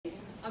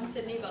I'm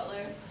Sydney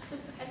Butler.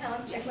 I'm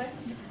Helen Strickland.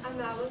 I'm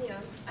Madeline.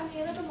 I'm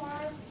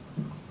Demaurice.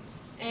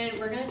 And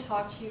we're going to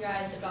talk to you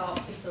guys about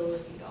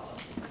facility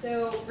dogs.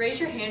 So raise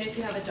your hand if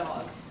you have a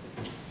dog.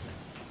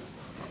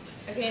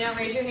 Okay, now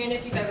raise your hand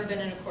if you've ever been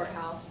in a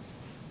courthouse.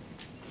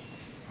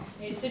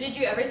 Okay, so did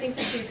you ever think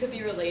the two could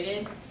be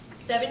related?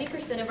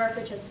 70% of our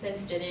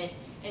participants didn't,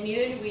 and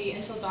neither did we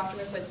until Dr.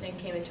 McQuiston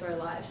came into our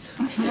lives.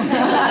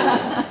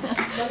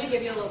 Let me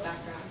give you a little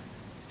background.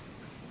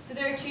 So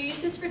there are two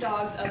uses for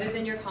dogs other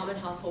than your common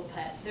household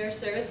pet. There are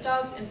service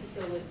dogs and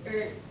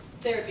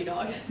therapy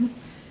dogs.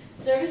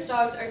 Service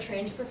dogs are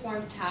trained to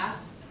perform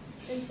tasks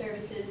and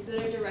services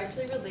that are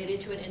directly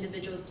related to an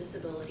individual's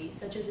disability,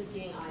 such as a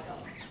seeing eye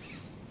dog.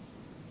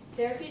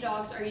 Therapy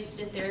dogs are used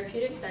in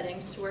therapeutic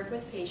settings to work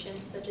with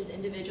patients such as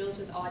individuals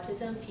with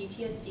autism,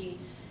 PTSD,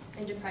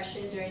 and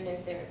depression during their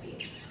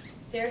therapy.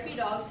 Therapy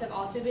dogs have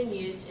also been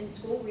used in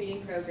school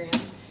reading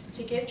programs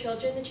to give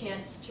children the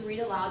chance to read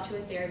aloud to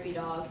a therapy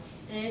dog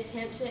in an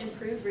attempt to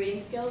improve reading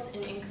skills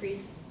and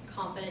increase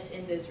confidence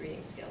in those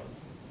reading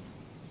skills.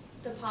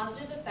 The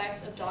positive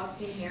effects of dogs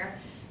seen here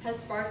has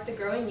sparked the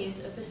growing use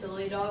of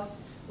facility dogs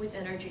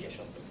within our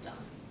judicial system.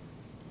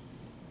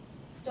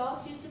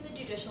 Dogs used in the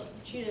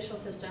judicial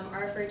system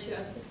are referred to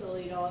as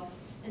facility dogs,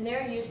 and they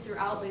are used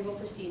throughout legal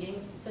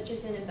proceedings, such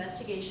as in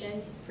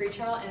investigations,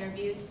 pretrial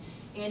interviews,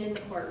 and in the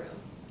courtroom.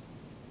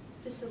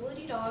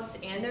 Facility dogs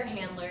and their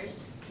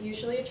handlers,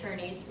 usually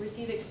attorneys,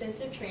 receive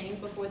extensive training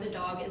before the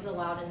dog is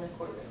allowed in the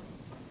courtroom.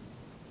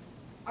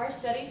 Our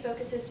study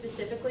focuses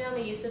specifically on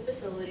the use of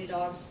facility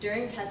dogs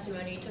during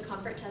testimony to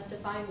comfort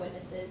testifying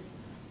witnesses.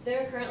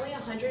 There are currently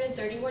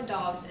 131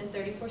 dogs in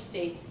 34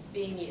 states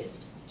being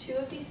used. 2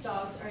 of these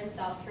dogs are in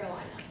South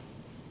Carolina.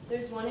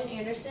 There's one in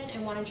Anderson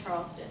and one in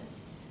Charleston.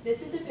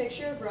 This is a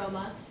picture of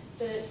Roma,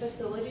 the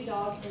facility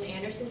dog in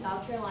Anderson,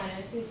 South Carolina,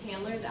 whose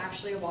handler is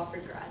actually a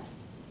Wofford grad.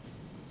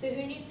 So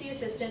who needs the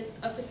assistance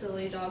of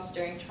facility dogs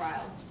during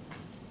trial?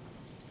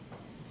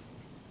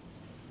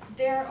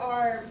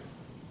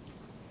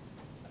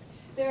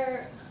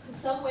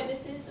 Some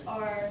witnesses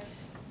are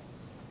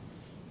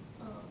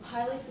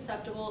highly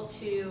susceptible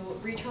to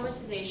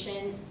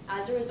re-traumatization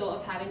as a result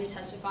of having to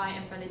testify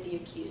in front of the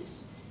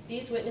accused.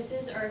 These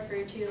witnesses are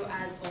referred to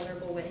as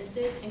vulnerable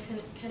witnesses and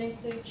can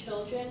include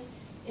children,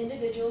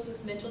 individuals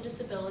with mental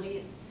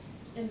disabilities,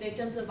 and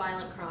victims of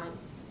violent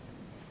crimes.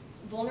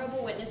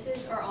 Vulnerable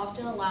witnesses are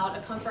often allowed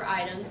a comfort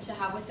item to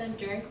have with them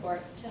during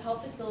court to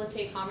help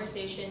facilitate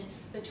conversation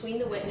between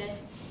the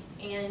witness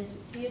and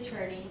the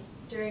attorneys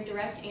during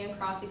direct and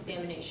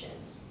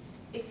cross-examinations.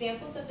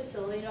 Examples of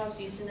facility dogs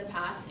used in the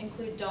past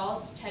include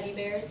dolls, teddy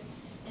bears,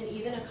 and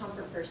even a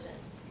comfort person.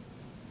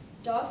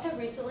 Dogs have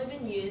recently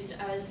been used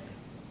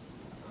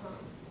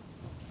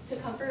to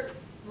comfort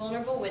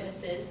vulnerable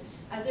witnesses,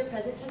 as their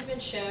presence has been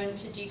shown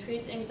to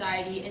decrease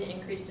anxiety and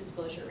increase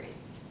disclosure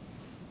rates.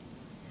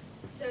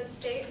 So the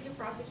state who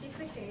prosecutes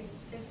the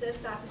case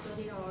insists that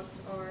facility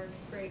dogs are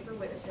great for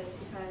witnesses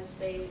because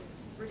they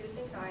reduce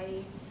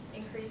anxiety,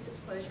 increase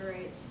disclosure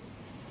rates,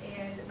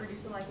 and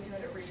reduce the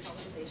likelihood of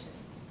re-traumatization.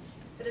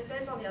 The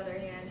defense, on the other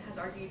hand, has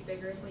argued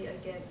vigorously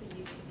against the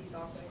use of these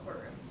dogs in the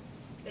courtroom.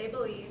 They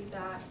believe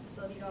that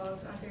facility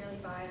dogs unfairly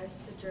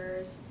bias the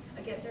jurors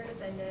against their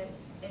defendant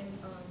and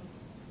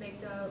make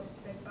the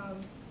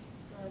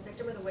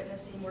victim or the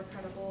witness seem more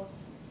credible,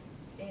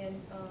 and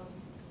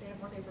they have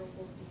more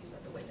favorable views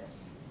of the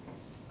witness.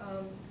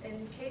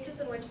 In cases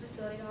in which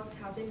facility dogs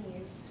have been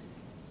used,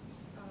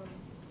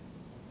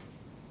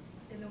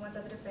 in the ones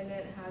that the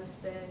defendant has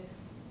been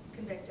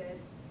convicted,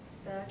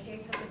 the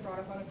case has been brought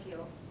up on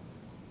appeal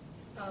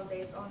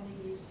based on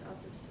the use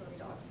of the facility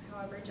dogs.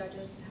 However,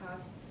 judges have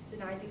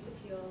denied these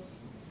appeals,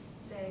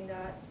 saying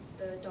that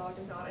the dog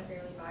does not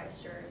unfairly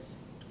bias jurors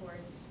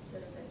towards the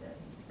defendant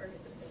or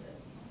against the defendant.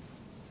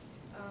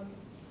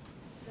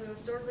 So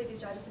historically, these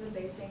judges have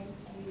been basing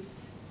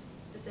these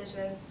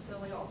decisions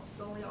solely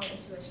on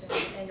intuition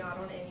and not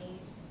on any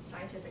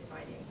scientific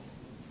findings.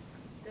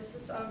 This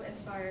has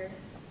inspired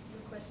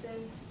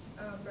McQuiston,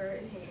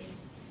 Burt, and Hayden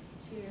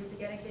to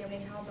begin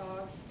examining how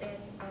dogs in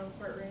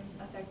courtroom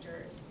affect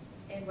jurors,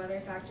 and whether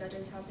in fact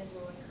judges have been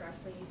ruling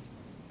correctly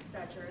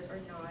that jurors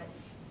are not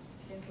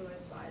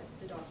influenced by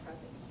the dog's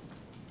presence.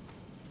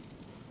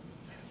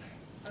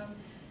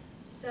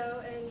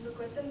 So in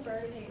McQuiston,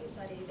 Burt, and Hayden's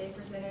study, they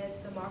presented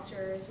the mock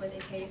jurors with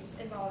a case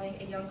involving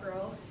a young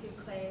girl who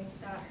claimed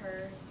that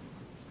her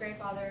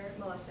grandfather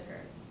molested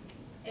her.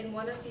 In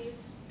one of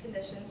these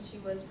conditions, she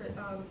was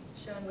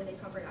shown with a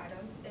comfort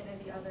item, and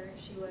in the other,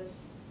 she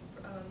was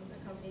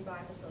accompanied by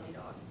a facility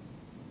dog.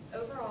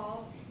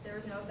 Overall, there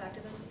was no effect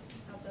of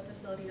the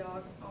facility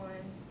dog on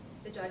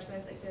the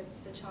judgments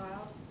against the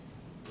child,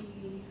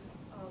 the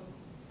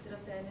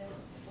defendant,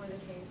 or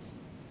the case,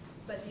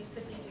 but these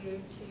could be due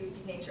to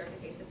the nature of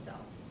the case itself.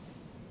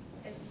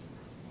 It's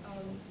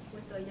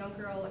with the young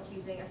girl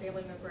accusing a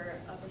family member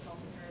of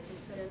assaulting her,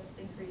 this could have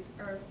increased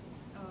or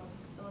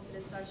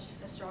elicited such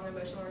a strong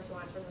emotional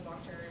response from the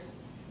mock jurors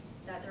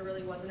that there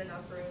really wasn't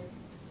enough room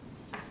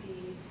to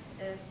see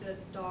if the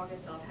dog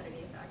itself had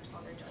any effect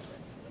on their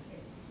judgments in the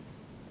case.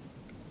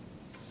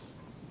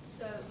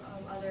 So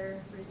other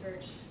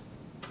research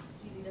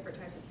using different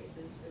types of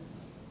cases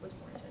was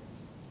warranted.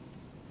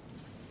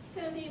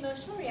 So the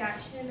emotional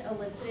reaction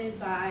elicited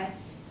by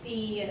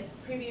the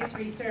previous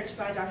research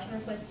by Dr.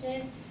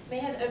 McQuiston may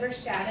have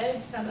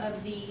overshadowed some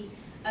of the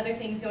other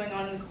things going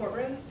on in the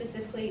courtroom,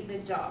 specifically the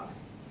dog.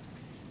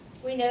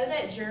 We know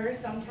that jurors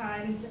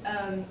sometimes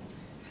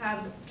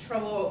have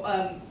trouble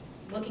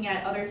looking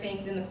at other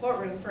things in the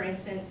courtroom. For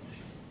instance,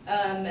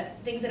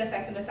 things that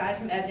affect them aside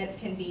from evidence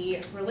can be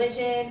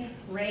religion,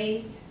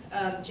 race,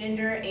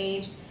 gender,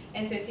 age,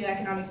 and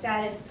socioeconomic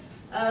status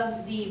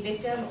of the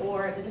victim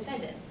or the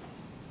defendant.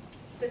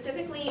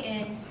 Specifically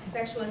in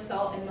sexual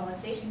assault and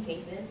molestation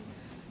cases,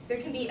 there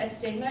can be a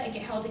stigma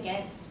held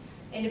against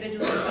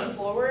individuals who come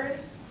forward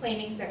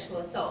claiming sexual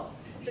assault,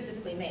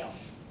 specifically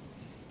males.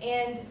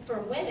 And for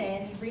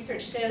women,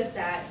 research shows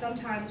that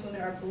sometimes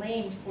women are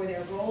blamed for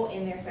their role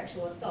in their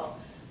sexual assault.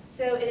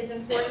 So it is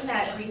important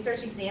that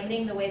research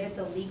examining the way that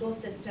the legal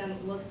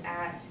system looks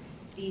at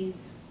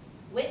these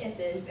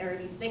witnesses or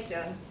these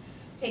victims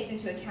takes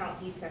into account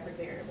these separate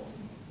variables.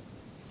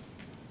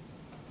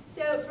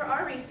 So for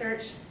our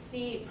research,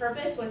 the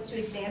purpose was to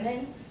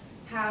examine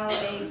how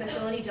a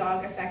facility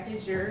dog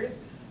affected jurors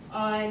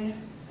on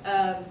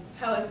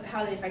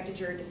how they affected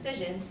juror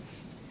decisions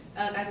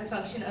as a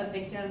function of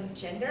victim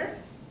gender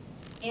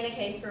in a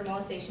case for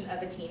molestation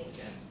of a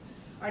teenager.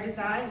 Our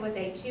design was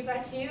a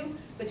 2x2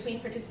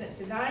 between participants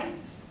design.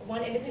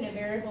 One independent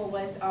variable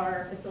was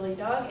our facility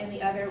dog and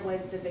the other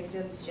was the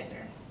victim's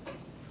gender.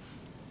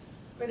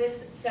 For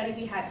this study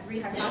we had 3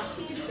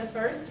 hypotheses. The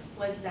first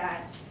was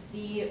that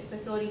the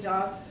facility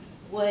dog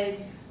would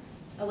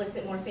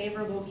elicit more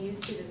favorable views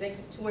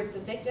towards the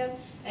victim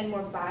and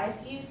more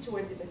biased views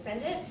towards the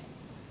defendant.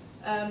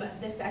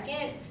 The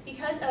second,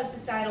 because of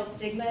societal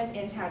stigmas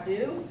and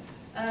taboo,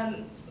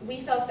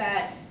 we felt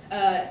that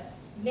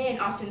men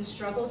often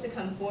struggle to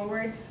come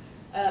forward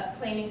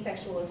claiming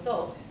sexual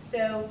assault.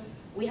 So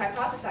we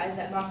hypothesized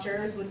that mock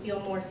jurors would feel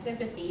more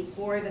sympathy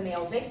for the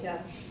male victim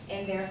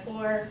and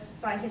therefore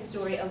find his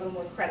story a little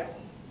more credible.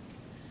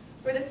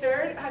 For the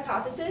third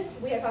hypothesis,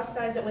 we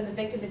hypothesized that when the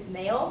victim is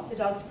male, the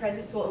dog's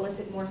presence will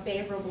elicit more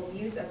favorable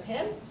views of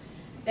him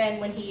than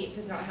when he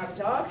does not have a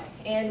dog.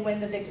 And when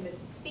the victim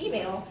is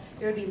female,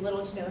 there would be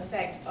little to no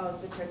effect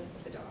of the presence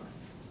of the dog.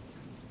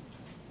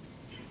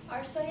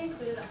 Our study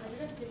included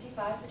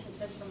 155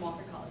 participants from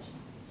Wofford College.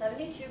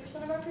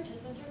 72% of our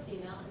participants were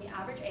female, and the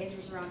average age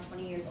was around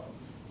 20 years old.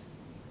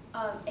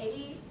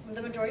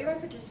 The majority of our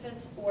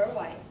participants were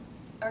white.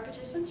 Our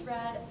participants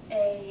read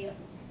a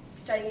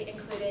study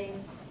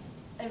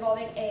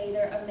involving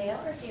either a male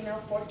or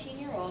female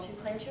 14-year-old who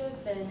claimed to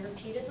have been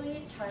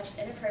repeatedly touched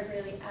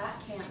inappropriately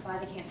at camp by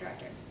the camp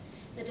director.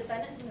 The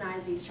defendant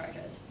denies these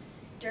charges.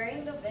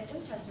 During the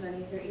victim's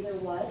testimony, there either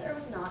was or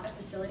was not a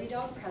facility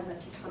dog present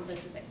to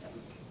comfort the victim.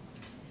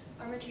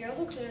 Our materials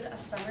included a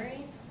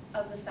summary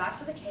of the facts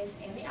of the case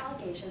and the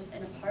allegations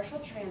and a partial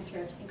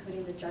transcript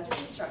including the judge's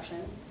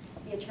instructions,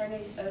 the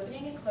attorney's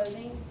opening and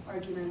closing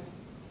arguments,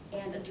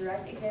 and a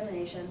direct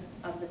examination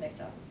of the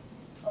victim.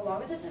 Along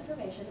with this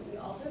information, we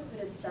also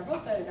included several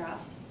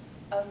photographs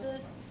of the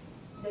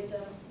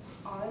victim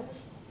on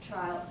this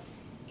trial,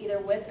 either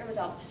with or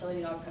without the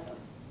facility dog present.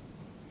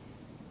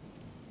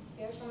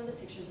 Here are some of the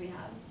pictures we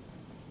had.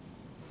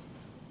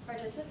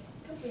 Participants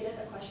completed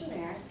a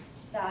questionnaire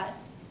that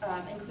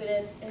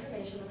included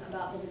information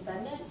about the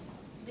defendant,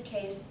 the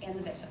case, and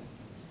the victim.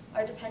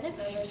 Our dependent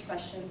measures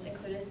questions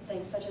included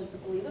things such as the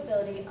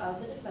believability of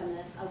the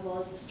defendant, as well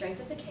as the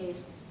strength of the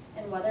case,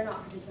 and whether or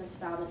not participants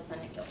found the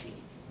defendant guilty.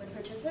 When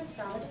participants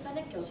found the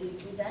defendant guilty,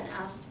 we then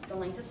asked the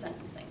length of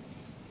sentencing.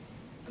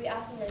 We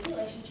asked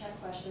manipulation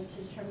check questions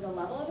to determine the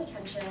level of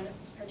attention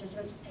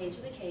participants paid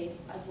to the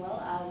case, as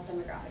well as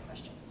demographic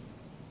questions.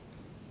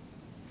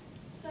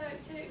 So,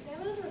 to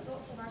examine the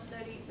results of our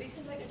study, we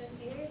conducted a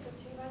series of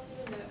 2x2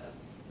 ANOVA.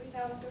 We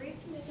found 3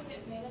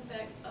 significant main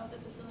effects of the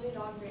facility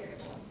dog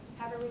variable.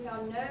 However, we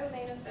found no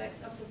main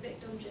effects of the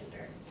victim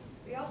gender.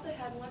 We also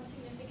had 1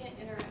 significant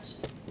interaction.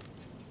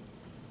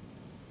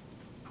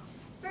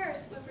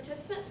 First, when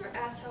participants were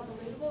asked how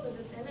believable the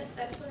defendant's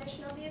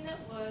explanation of the event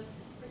was,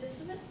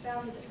 participants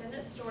found the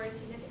defendant's story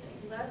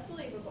significantly less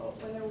believable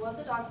when there was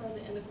a dog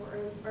present in the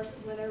courtroom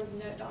versus when there was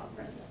no dog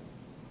present.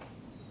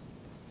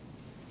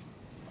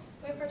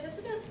 When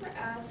participants were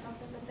asked how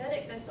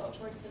sympathetic they felt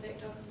towards the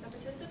victim, the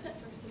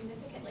participants were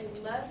significantly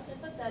less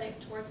sympathetic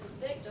towards the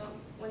victim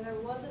when there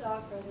was a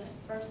dog present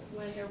versus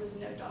when there was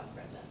no dog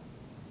present.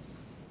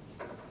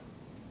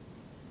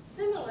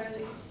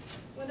 Similarly,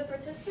 when the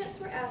participants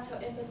were asked how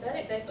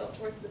empathetic they felt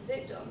towards the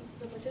victim,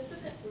 the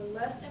participants were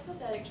less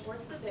empathetic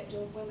towards the victim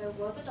when there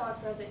was a dog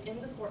present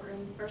in the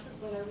courtroom versus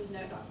when there was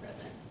no dog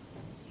present.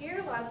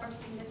 Here lies our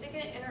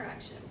significant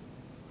interaction.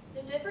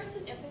 The difference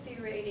in empathy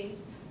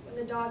ratings when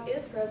the dog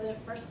is present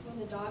versus when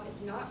the dog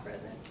is not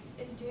present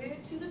is due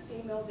to the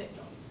female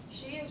victim.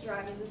 She is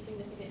driving the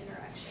significant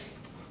interaction.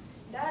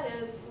 That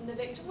is, when the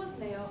victim was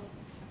male,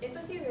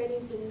 empathy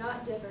ratings did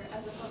not differ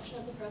as a function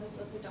of the presence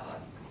of the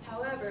dog.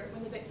 However,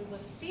 when the victim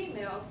was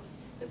female,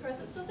 The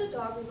presence of the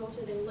dog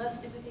resulted in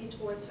less empathy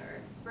towards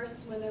her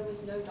versus when there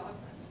was no dog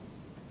present.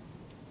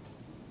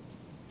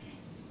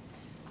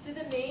 So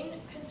the main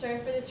concern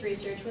for this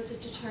research was to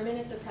determine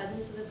if the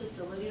presence of the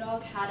facility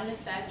dog had an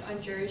effect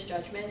on jurors'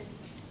 judgments,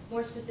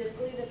 more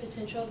specifically the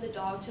potential of the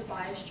dog to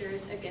bias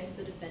jurors against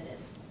the defendant.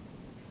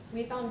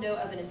 We found no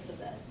evidence of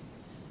this.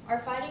 Our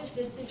findings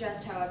did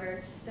suggest,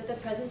 however, that the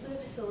presence of the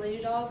facility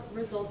dog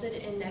resulted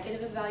in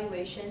negative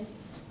evaluations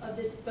of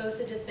both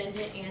the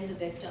defendant and the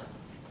victim.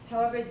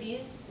 However,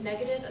 these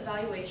negative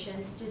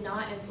evaluations did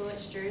not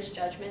influence jurors'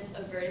 judgments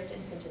of verdict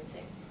and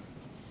sentencing.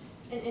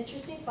 An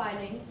interesting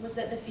finding was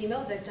that the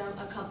female victim,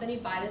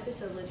 accompanied by the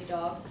facility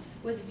dog,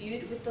 was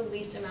viewed with the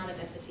least amount of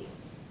empathy.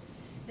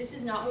 This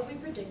is not what we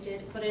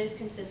predicted, but it is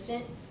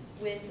consistent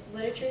with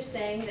literature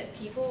saying that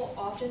people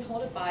often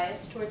hold a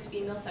bias towards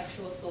female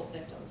sexual assault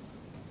victims.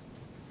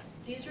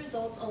 These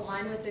results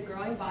align with the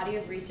growing body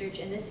of research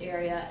in this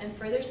area and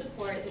further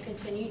support the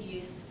continued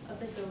use of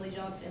facility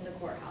dogs in the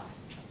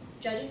courthouse.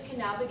 Judges can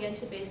now begin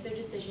to base their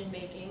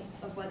decision-making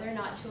of whether or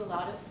not to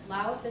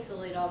allow a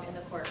facility dog in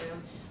the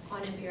courtroom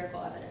on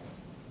empirical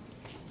evidence.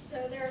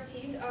 So there are a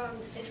few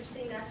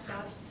interesting next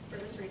steps for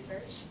this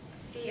research.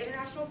 The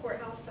International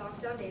Courthouse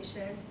Dogs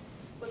Foundation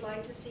would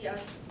like to see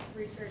us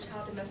research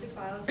how domestic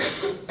violence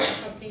victims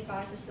accompanied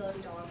by facility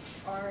dogs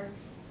are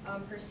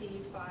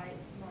perceived by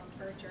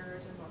mock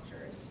jurors or mock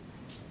jurors.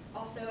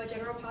 Also, a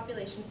general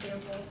population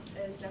sample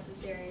is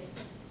necessary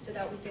so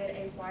that we get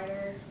a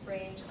wider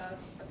range of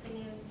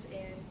opinions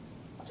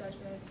and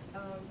judgments.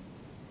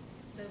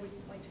 So we'd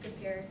like to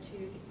compare to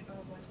the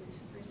ones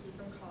we received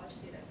from college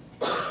students.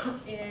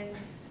 And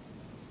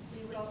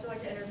we would also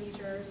like to interview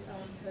jurors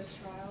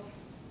post-trial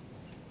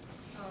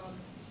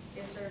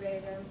and survey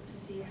them to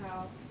see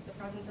how the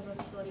presence of a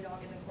facility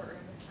dog in the courtroom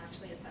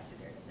actually affected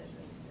their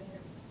decisions and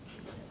their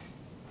opinions.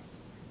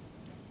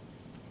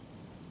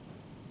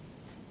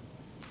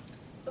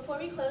 Before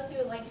we close, we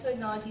would like to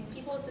acknowledge these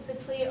people,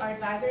 specifically our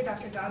advisor,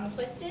 Dr. Don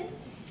McQuiston,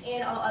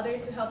 and all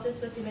others who helped us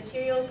with the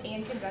materials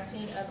and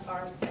conducting of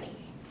our study.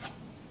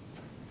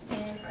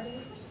 And are there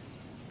any questions?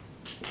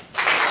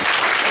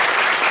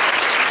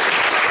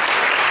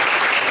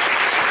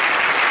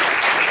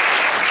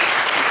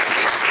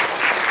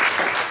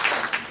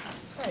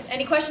 All right,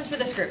 any questions for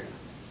this group?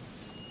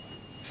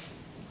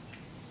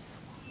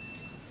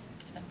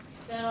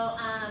 So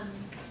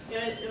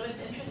it was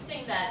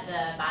interesting that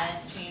the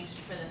bias changed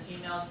for the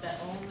females, but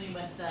only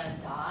with the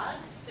dog.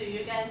 So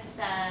you guys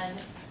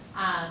said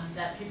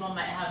that people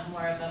might have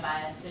more of a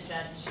bias to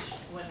judge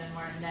women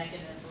more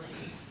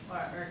negatively,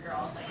 or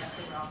girls, I guess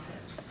the wrong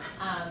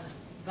term.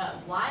 But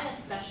why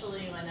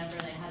especially whenever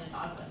they had a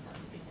dog with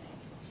them, do you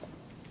think?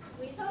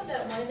 We thought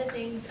that one of the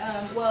things,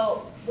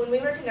 well, when we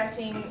were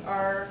conducting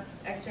our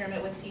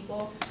experiment with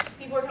people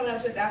were coming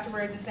up to us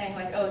afterwards and saying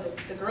like, oh,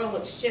 the girl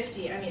looks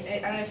shifty. I mean, I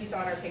don't know if you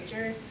saw in our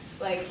pictures,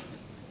 like,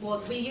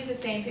 well, we use the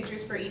same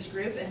pictures for each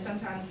group, and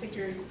sometimes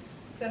pictures,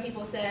 some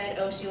people said,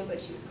 oh, she looked like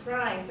she was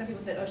crying. Some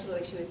people said, oh, she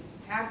looked like she was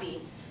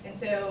happy. And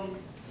so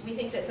we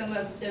think that some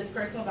of those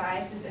personal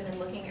biases and then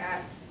looking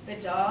at the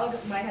dog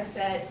might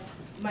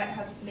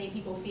have made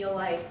people feel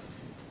like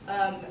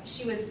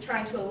she was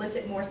trying to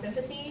elicit more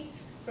sympathy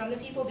from the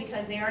people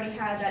because they already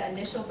had that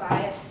initial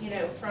bias,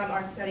 from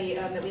our study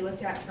that we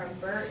looked at from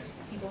Burt.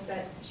 People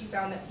said she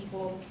found that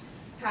people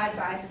had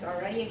biases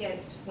already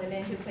against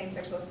women who claimed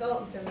sexual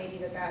assault, and so maybe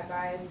that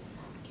bias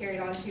carried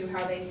on to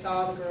how they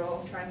saw the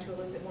girl trying to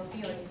elicit more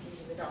feelings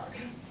using the dog.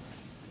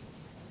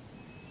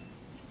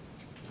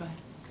 Go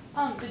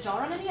ahead. Did y'all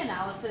run any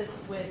analysis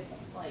with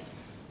like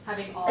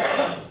having all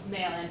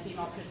male and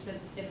female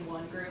participants in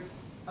one group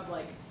of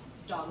like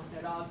dog with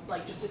no dog,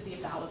 like just to see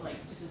if that was like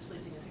statistically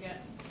significant?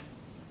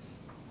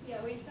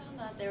 Yeah, we found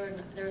that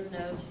there was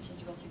no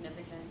statistical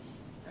significance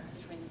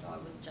between the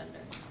dog with gender.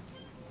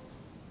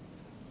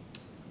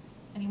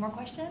 Any more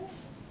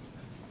questions?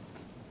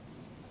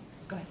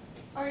 Go ahead.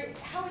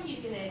 How are you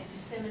going to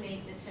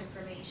disseminate this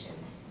information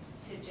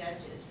to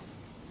judges?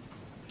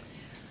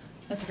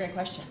 That's a great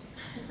question.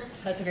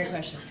 That's a great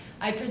question.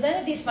 I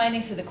presented these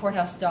findings to the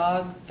Courthouse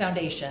Dog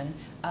Foundation,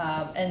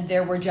 and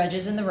there were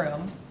judges in the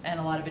room and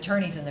a lot of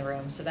attorneys in the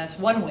room, so that's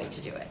one way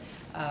to do it.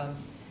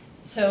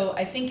 So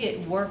I think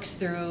it works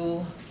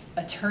through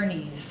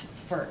attorneys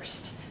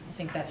first. I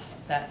think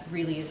that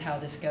really is how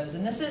this goes.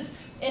 And this is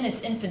in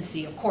its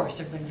infancy, of course.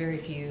 There have been very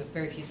few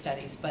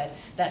studies, but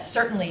that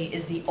certainly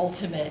is the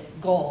ultimate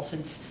goal,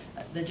 since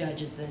the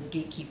judge is the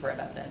gatekeeper of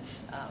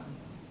evidence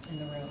in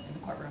the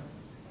courtroom.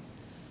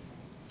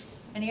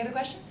 Any other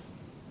questions?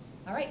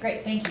 All right,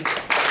 great, thank you.